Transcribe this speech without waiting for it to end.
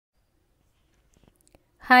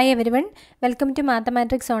Hi everyone, welcome to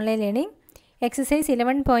Mathematics Online Learning. Exercise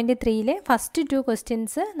 11.3 le first two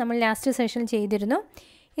questions നമ്മൾ last session ചെയ്തിരുന്നു.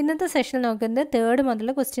 ഇന്നത്തെ session നോക്കുന്നത് third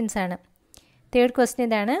മുതലുള്ള questions ആണ്. തേർഡ് ക്വസ്റ്റ്യൻ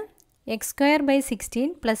ഇതാണ്. x square by 16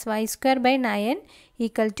 plus y square by 9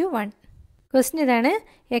 equal to 1. Question ഇതാണ്.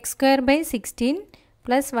 x square by 16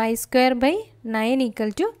 plus y square by 9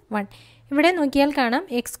 equal to 1. ഇവിടെ നോക്കിയാൽ കാണാം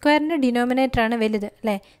x സ്ക്വയറിന്റെ ഡിനോമിനേറ്റർ ആണ് വലുത്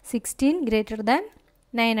അല്ലേ? 16 greater than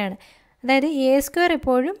 9 ആണ്. അതായത് എ സ്ക്വയർ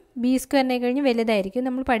എപ്പോഴും ബി സ്ക്വയറിനെ കഴിഞ്ഞ് വലുതായിരിക്കും.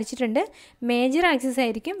 നമ്മൾ പഠിച്ചിട്ടുണ്ട് മേജർ ആക്സിസ്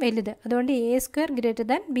ആയിരിക്കും വലുത്. അതുകൊണ്ട് A square greater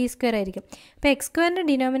than B square ആയിരിക്കും. അപ്പോൾ എക്സ് സ്ക്വയറിൻ്റെ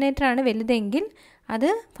ഡിനോമിനേറ്റർ ആണ് വലുതെങ്കിൽ അത്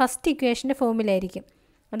ഫസ്റ്റ് ഇക്വേഷൻ്റെ ഫോമിലായിരിക്കും.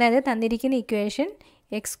 അതായത് തന്നിരിക്കുന്ന equation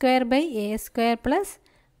X square by A square plus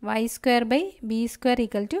Y square by B square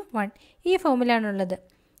equal to 1 ഈ ഫോമിലാണുള്ളത്.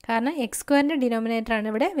 കാരണം എക്സ് സ്ക്വയറിൻ്റെ ഡിനോമിനേറ്റർ ആണ്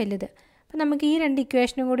ഇവിടെ വലുത്. അപ്പോൾ നമുക്ക് ഈ രണ്ട്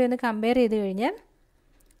ഇക്വേഷനും കൂടി ഒന്ന് കമ്പയർ ചെയ്ത് കഴിഞ്ഞാൽ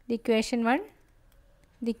ഇക്വേഷൻ 1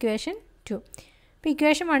 ഇക്വേഷൻ 2. അപ്പോൾ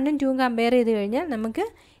ഇക്വേഷൻ 1ഉം 2ഉം കമ്പയർ ചെയ്ത് കഴിഞ്ഞാൽ നമുക്ക്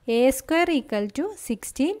A square equal to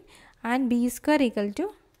 16 and B square equal to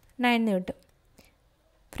 9 എന്ന് കിട്ടും.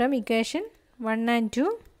 From equation 1 and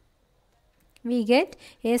 2 we get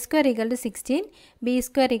a square equal to 16, b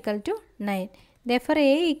square equal to 9. Therefore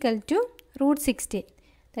a equal to root 16,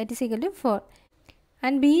 that is equal to 4.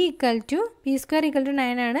 And b equal to b square equal to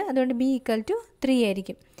 9 ആണ്. അതുകൊണ്ട് b equal to 3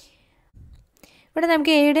 ആയിരിക്കും. ഇവിടെ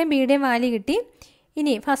നമുക്ക് എയുടെയും ബിയുടെയും value കിട്ടി.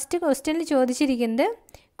 ഇനി first ക്വസ്റ്റ്യനിൽ ചോദിച്ചിരിക്കുന്നത്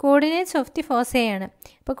കോർഡിനേറ്റ്സ് ഓഫ് ദി ഫോസേ ആണ്.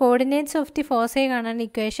 അപ്പോൾ കോർഡിനേറ്റ്സ് ഓഫ് ദി ഫോസേ കാണാൻ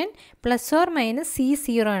equation plus or minus C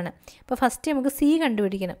 0 ആണ്. അപ്പോൾ ഫസ്റ്റ് നമുക്ക് സി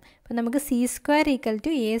കണ്ടുപിടിക്കണം. അപ്പോൾ നമുക്ക് C square equal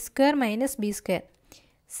to A square minus B square,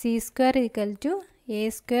 C square equal to A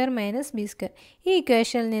square minus B square. ഈ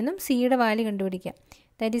ഇക്വേഷനിൽ നിന്നും സിയുടെ വാല്യൂ കണ്ടുപിടിക്കാം.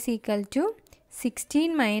 That is equal to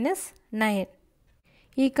 16 minus 9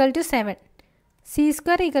 equal to 7. C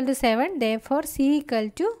square equal to 7, therefore C equal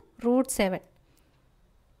to root 7.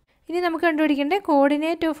 ഇനി നമുക്ക് കണ്ടുപിടിക്കേണ്ടത്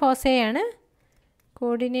coordinate of ഫോസേ ആണ്.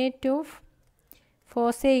 Coordinate of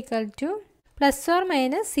ഫോസേ equal two plus or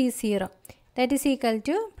minus C 0, that is equal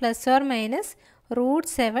two plus or minus root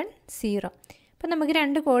 7 0. അപ്പോൾ നമുക്ക്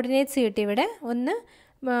രണ്ട് coordinates കിട്ടി ഇവിടെ. ഒന്ന്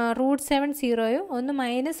റൂട്ട് 7 0യും ഒന്ന്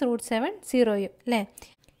മൈനസ് റൂട്ട് 7 0യും അല്ലേ?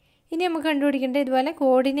 ഇനി നമുക്ക് കണ്ടുപിടിക്കേണ്ടത് ഇതുപോലെ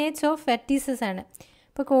കോർഡിനേറ്റ്സ് ഓഫ് വെർട്ടീസസ് ആണ്.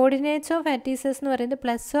 അപ്പോൾ കോർഡിനേറ്റ്സ് ഓഫ് വെർട്ടീസസ് എന്ന് പറയുന്നത്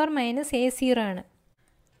പ്ലസ് ഓർ മൈനസ് എ 0 ആണ്.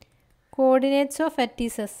 Coordinates of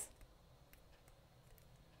vertices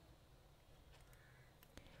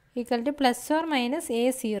equal two plus or minus A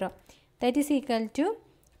 0, that is equal to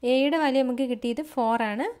എയുടെ വാല്യൂ നമുക്ക് കിട്ടിയത് 4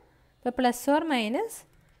 ആണ്. അപ്പോൾ പ്ലസ് ഓർ മൈനസ്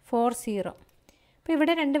 4 0. അപ്പോൾ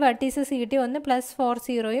ഇവിടെ രണ്ട് വെർട്ടീസസ് കിട്ടി. ഒന്ന് പ്ലസ് 4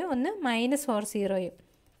 0യും ഒന്ന് മൈനസ് 4 0യും.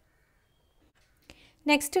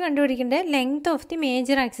 നെക്സ്റ്റ് കണ്ടുപിടിക്കേണ്ടത് length of the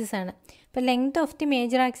major axis ആണ്. അപ്പോൾ length of the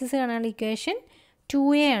major axis കാണാനുള്ള ഇക്വേഷൻ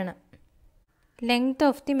 2a ആണ്. Length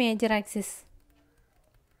of the major axis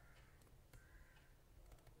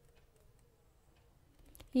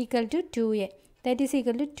equal to 2a, that is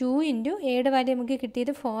equal to 2 into എയുടെ വാല്യൂ നമുക്ക്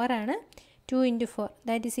കിട്ടിയത് 4 ആണ്. 2 into 4,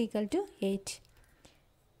 that is equal to 8.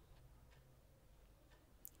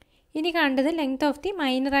 ഇനി കാണേണ്ടത് length of the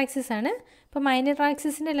minor axis ആണ്. അപ്പോൾ മൈനർ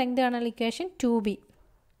ആക്സിസിൻ്റെ ലെങ്ത് കാണാനുള്ള equation 2b.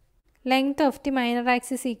 Length of the minor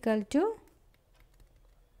axis equal to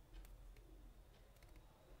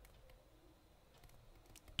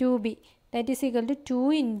 2b, that is equal to 2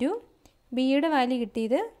 into ബിയുടെ വാല്യൂ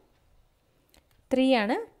കിട്ടിയത് 3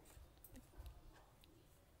 ആണ്.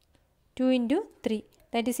 2 into 3,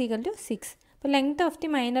 that is equal to 6. അപ്പോൾ length of the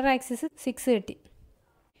minor axis 6 കിട്ടി.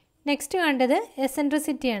 Next കണ്ടത്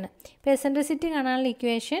eccentricity ആണ്. ഇപ്പോൾ എസെൻട്രിസിറ്റി കാണാനുള്ള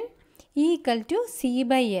equation E equal to C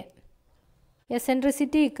by A.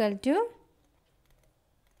 Eccentricity equal to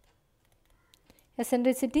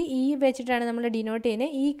eccentricity E വെച്ചിട്ടാണ് നമ്മൾ ഡിനോട്ട്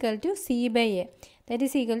ചെയ്യുന്നത്. E equal to C by A, that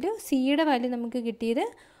is equal to സിയുടെ value നമുക്ക് കിട്ടിയത്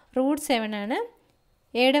റൂട്ട് 7 ആണ്.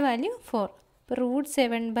 എയുടെ വാല്യൂ 4. അപ്പോൾ റൂട്ട്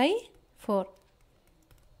 7 ബൈ 4.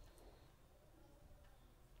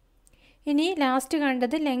 ഇനി ലാസ്റ്റ്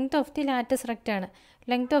കണ്ടത് ലെങ്ത് ഓഫ് ദി ലാറ്റസ് റെക്റ്റ് ആണ്.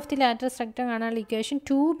 ലെങ്ത് ഓഫ് ദി ലാറ്റസ് റെക്റ്റ് കാണാനുള്ള equation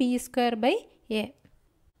 2b square by A.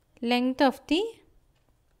 Length of the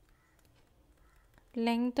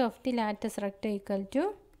latus റെക്റ്റ് equal to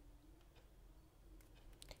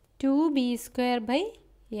 2b square by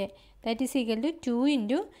A, that is equal to 2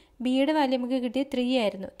 into ബിയുടെ value നമുക്ക് കിട്ടിയത് 3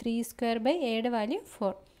 ആയിരുന്നു. 3 square by എയുടെ value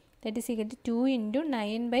 4, that is equal to 2 into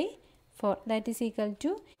 9 by 4, that is equal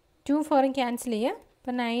to 2 4 cancel ചെയ്യുക.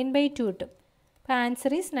 അപ്പോൾ 9 by 2 കിട്ടും. അപ്പോൾ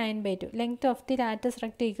answer is 9 by 2. Length of the latus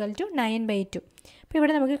റെക്റ്റ് equal to 9 by 2. അപ്പോൾ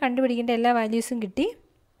ഇവിടെ നമുക്ക് കണ്ടുപിടിക്കേണ്ട എല്ലാ വാല്യൂസും കിട്ടി.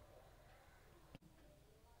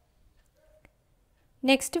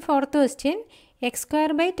 Next fourth question X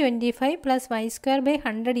square by 25 plus Y square by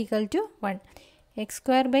 100 equal to 1. X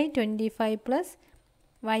square by 25 plus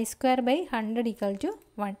y square by 100 equal to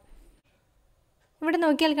 1. ഇവിടെ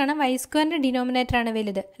നോക്കിയാൽ കാണാം Y സ്ക്വയറിൻ്റെ ഡിനോമിനേറ്ററാണ്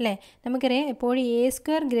വലുത് അല്ലേ. നമുക്കറിയാം എപ്പോഴും A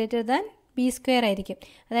square greater than B square ആയിരിക്കും,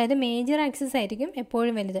 അതായത് മേജർ ആക്സിസ് ആയിരിക്കും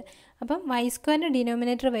എപ്പോഴും വലുത്. അപ്പം വൈ സ്ക്വയറിൻ്റെ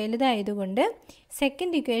ഡിനോമിനേറ്റർ വലുതായതുകൊണ്ട്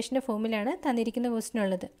സെക്കൻഡ് ഇക്വേഷൻ്റെ ഫോമിലാണ് തന്നിരിക്കുന്ന ക്വസ്റ്റ്യൻ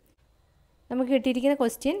ഉള്ളത്. നമുക്ക് കിട്ടിയിരിക്കുന്ന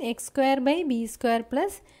question X square by B square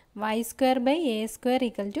plus Y square by A square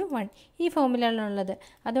equal to 1 ഈ ഫോമിലാണ് ഉള്ളത്.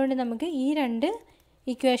 അതുകൊണ്ട് നമുക്ക് ഈ രണ്ട്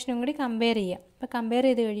ഇക്വേഷനും കൂടി കമ്പയർ ചെയ്യാം. അപ്പോൾ കമ്പയർ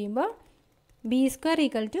ചെയ്ത് കഴിയുമ്പോൾ ബി സ്ക്വയർ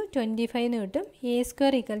ഈക്വൽ ടു 25 എന്ന് കിട്ടും, എ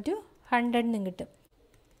സ്ക്വയർ ഈക്വൽ ടു 100 എന്നും കിട്ടും.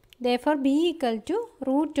 therefore b equal to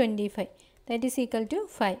root 25 that is equal to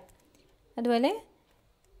 5. അതുപോലെ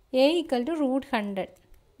a equal to root 100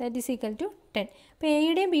 that is equal to 10. അപ്പോൾ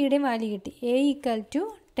എയുടെയും ബിയുടെയും വാല്യൂ കിട്ടി. a equal to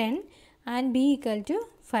 10 and b equal to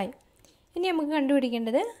 5. ഇനി നമുക്ക്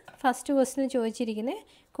കണ്ടുപിടിക്കേണ്ടത് ഫസ്റ്റ് ക്വസ്റ്റ്യനിൽ ചോദിച്ചിരിക്കുന്ന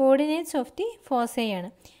കോർഡിനേറ്റ്സ് ഓഫ് ദി ഫോസൈ ആണ്.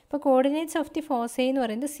 അപ്പോൾ കോർഡിനേറ്റ്സ് ഓഫ് ദി ഫോസൈ എന്ന്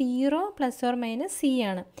പറയുന്നത് 0 ± c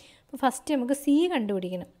ആണ്. അപ്പോൾ ഫസ്റ്റ് നമുക്ക് c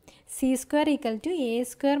കണ്ടുപിടിക്കണം. c square equal to A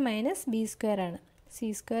square minus B square ആണ്. c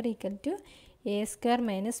square equal to a square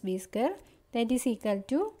minus b square that is equal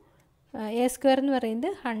to a square എന്ന് പറയുന്നത്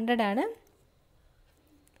 100 ആണ്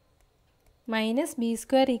minus B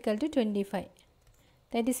square equal to 25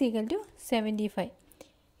 that is equal to 75.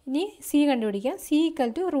 ഇനി C കണ്ടുപിടിക്കാം. C equal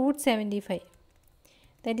to root 75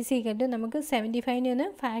 that is equal to നമുക്ക് 75നെ ഒന്ന്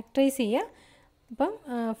factorise ചെയ്യാം. അപ്പം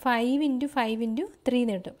 5 × 5 × 3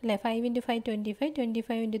 എന്ന് കിട്ടും അല്ലേ. 5 × 5 25,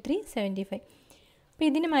 25 × 3 75.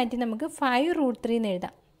 അപ്പോൾ ഇതിന് മാറ്റി നമുക്ക് 5√3 എന്ന്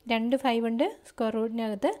എഴുതാം. 2 5 ഉണ്ട് സ്ക്വയർ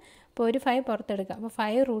റൂട്ടിനകത്ത്, അപ്പോൾ ഒരു 5 പുറത്തെടുക്കാം. അപ്പോൾ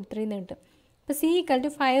 5√3 എന്ന് കിട്ടും. അപ്പോൾ സി ഈക്വൽ ടു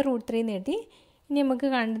 5√3 എന്ന് കിട്ടി. ഇനി നമുക്ക്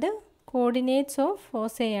കാണുന്നത് കോർഡിനേറ്റ്സ് ഓഫ്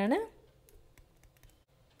ഫോസൈ ആണ്.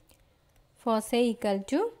 ഫോസൈ equal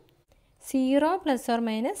to 0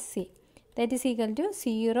 ± c that is equal to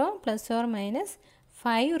 0 ±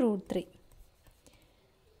 5√3.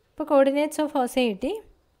 അപ്പോൾ കോർഡിനേറ്റ്സ് ഓഫ് ഫോസൈ കിട്ടി.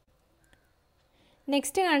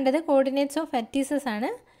 നെക്സ്റ്റ് കണ്ടത് കോർഡിനേറ്റ്സ് ഓഫ് വെർട്ടീസസ് ആണ്.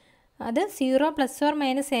 അത് 0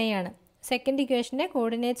 ± a ആണ്. സെക്കൻഡ് ഇക്വേഷൻ്റെ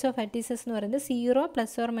കോർഡിനേറ്റ്സ് ഓഫ് വെർട്ടീസസ് എന്ന് പറയുന്നത് 0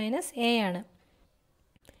 ± a ആണ്.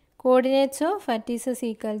 Coordinates of vertices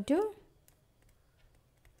equal to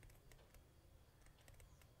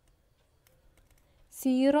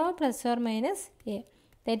 0 ± a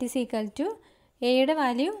that is equal to എയുടെ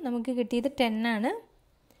വാല്യൂ നമുക്ക് കിട്ടിയത് 10 ആണ്.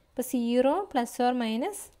 അപ്പോൾ 0 ±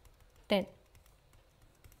 10.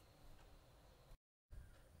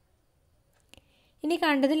 ഇനി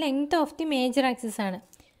കണ്ടത് length of the major axis ആണ്.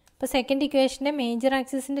 അപ്പോൾ സെക്കൻഡ് ഇക്വേഷൻ്റെ മേജർ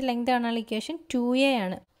ആക്സിസിൻ്റെ ലെങ്ത് കാണാനുള്ള ഇക്വേഷൻ 2a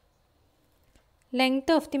ആണ്.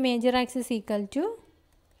 Length of the major axis equal to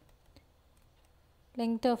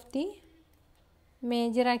length of the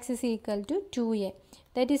major axis equal to 2a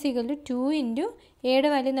that is equal to 2 × എയുടെ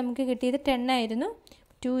വാല്യൂ നമുക്ക് കിട്ടിയത് 10 ആയിരുന്നു.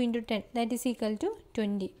 2 × 10 ദാറ്റ് ഈസ് ഈക്വൽ ടു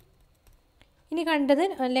 20. ഇനി കണ്ടത്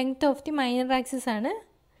length of the minor axis ആണ്.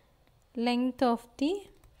 Length of the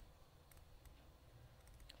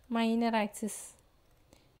minor axis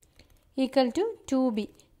equal to 2b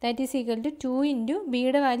that is equal to 2 × b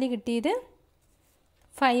യുടെ value കിട്ടിയത്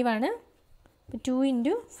 5 ആണ്. 2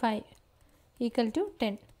 × 5 equal to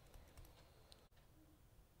 10.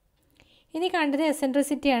 ഇനി കണ്ടത്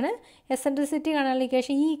എസെൻട്രിസിറ്റി ആണ്. എസെൻട്രിസിറ്റി കാണാനുള്ള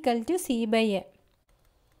equation E = c/a.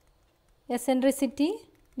 Eccentricity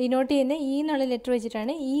denote ചെയ്യുന്ന E എന്നുള്ള ലെറ്റർ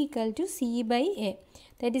വെച്ചിട്ടാണ് E = c/a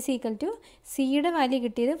that is equal to സിയുടെ വാല്യൂ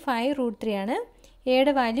കിട്ടിയത് 5√3 ആണ്.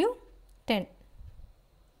 എയുടെ വാല്യൂ 10.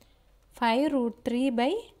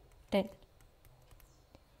 5√3/10.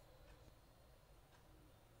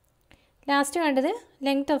 ലാസ്റ്റ് കണ്ടത്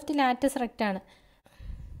ലെങ്ത് ഓഫ് ദി ലാറ്റസ് റെക്റ്റ് ആണ്.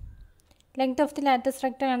 ലെങ്ത് ഓഫ് ദി ലാറ്റസ്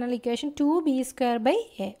റെക്റ്റ് കാണാനുള്ള equation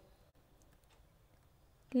 2b²/a.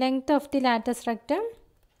 Length of the latus rectum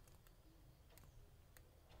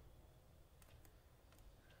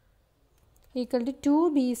equal to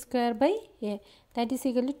 2b²/a that is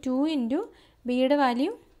equal to 2 × ബിയുടെ value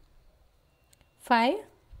 5,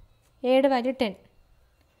 എയുടെ value 10.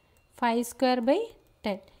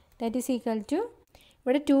 5²/10 that is equal to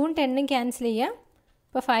ഇവിടെ 2ഉം 10ഉം cancel ചെയ്യാം.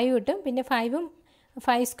 അപ്പോൾ 5 കിട്ടും. പിന്നെ 5ഉം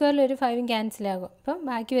 5² ഒരു 5ഉം ക്യാൻസൽ ആകും. അപ്പം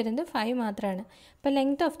ബാക്കി വരുന്നത് 5 മാത്രമാണ്. അപ്പോൾ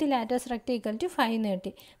length of the latus റെക്റ്റ് equal to 5 എന്ന്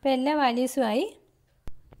കിട്ടി. അപ്പോൾ എല്ലാ വാല്യൂസും ആയി.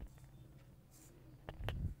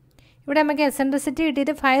 ഇവിടെ നമുക്ക് എസെൻട്രിസിറ്റി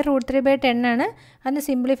കിട്ടിയത് 5√3/10 ആണ്. അത്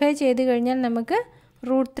സിംപ്ലിഫൈ ചെയ്ത് കഴിഞ്ഞാൽ നമുക്ക്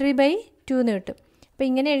 √3/2 എന്ന് കിട്ടും. അപ്പോൾ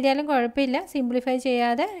ഇങ്ങനെ എഴുതിയാലും കുഴപ്പമില്ല, സിംപ്ലിഫൈ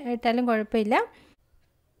ചെയ്യാതെ ഇട്ടാലും കുഴപ്പമില്ല.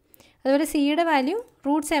 അതുപോലെ സിയുടെ വാല്യൂ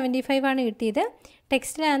 √75 ആണ് കിട്ടിയത്.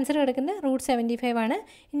 ടെക്സ്റ്റിൽ ആൻസർ കിടക്കുന്നത് √75 ആണ്.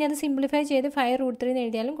 ഇനി അത് സിംപ്ലിഫൈ ചെയ്ത് 5√3 എന്ന്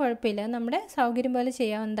എഴുതിയാലും കുഴപ്പമില്ല, നമ്മുടെ സൗകര്യം പോലെ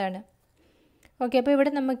ചെയ്യാവുന്നതാണ്. ഓക്കെ, അപ്പോൾ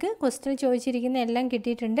ഇവിടെ നമുക്ക് ക്വസ്റ്റ്യൻ ചോദിച്ചിരിക്കുന്ന എല്ലാം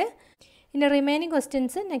കിട്ടിയിട്ടുണ്ട്. ഇനി റിമൈനിങ്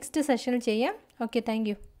ക്വസ്റ്റ്യൻസ് നെക്സ്റ്റ് സെഷനിൽ ചെയ്യാം. Okay, thank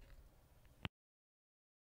you.